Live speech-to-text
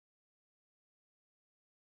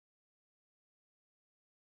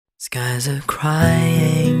Skies are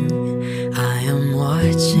crying, I am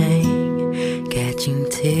watching, catching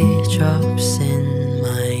teardrops in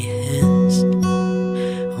my hands.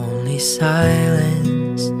 Only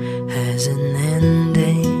silence has an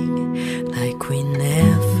ending, like we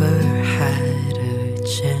never had a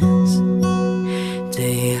chance. Do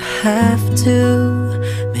you have to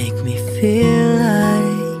make me feel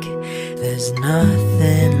like there's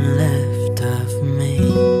nothing left of me?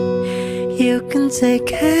 You can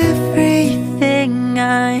take everything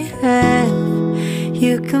I have,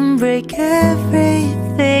 you can break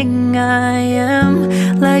everything I am,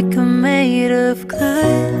 like I'm made of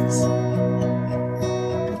glass,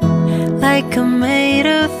 like I'm made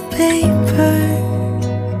of paper,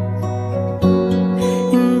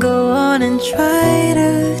 and go on and try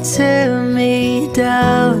to tear me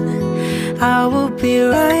down. I will be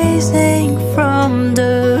rising from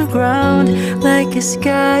the ground like a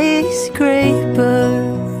skyscraper,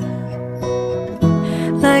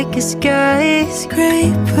 like a skyscraper.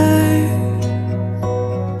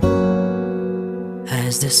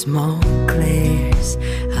 As the smoke clears,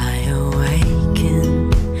 I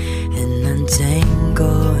awaken and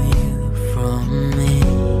untangle you from me.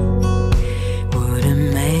 Would it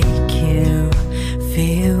make you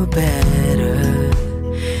feel better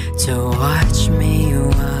to watch me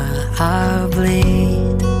while I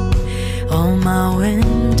bleed? All my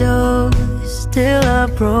windows still are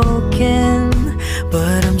broken,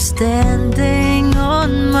 but I'm standing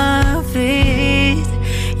on my feet.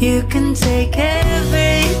 You can take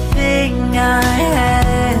everything I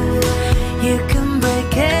have, you can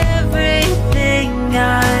break everything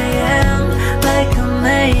I am, like I'm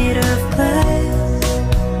made of glass,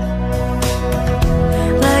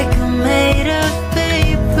 like I'm made of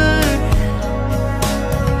paper,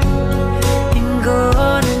 and go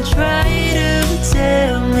on and try to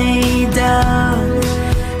tear me down.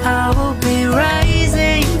 I will be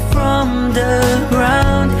rising from the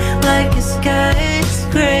ground like a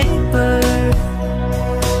skyscraper,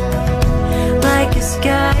 like a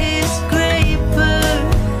skyscraper.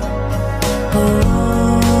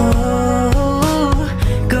 Oh,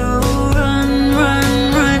 go run, run,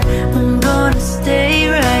 run. I'm gonna stay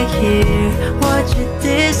right here, watch it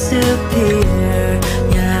disappear.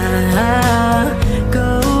 Yeah, go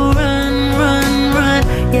run, run, run.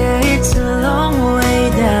 Yeah, it's a long way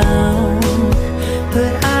down,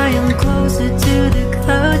 but I am closer to the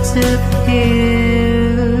clouds up here.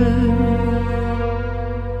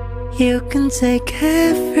 You can take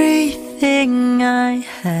everything I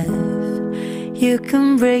have, you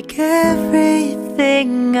can break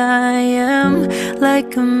everything I am,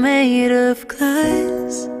 like I'm made of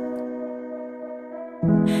glass,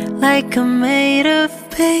 like I'm made of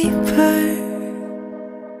paper,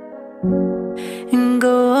 and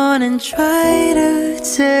go on and try to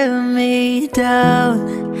tear me down.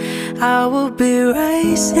 I will be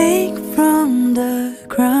rising from the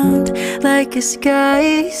ground like a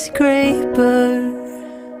skyscraper,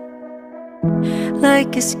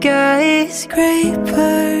 like a skyscraper.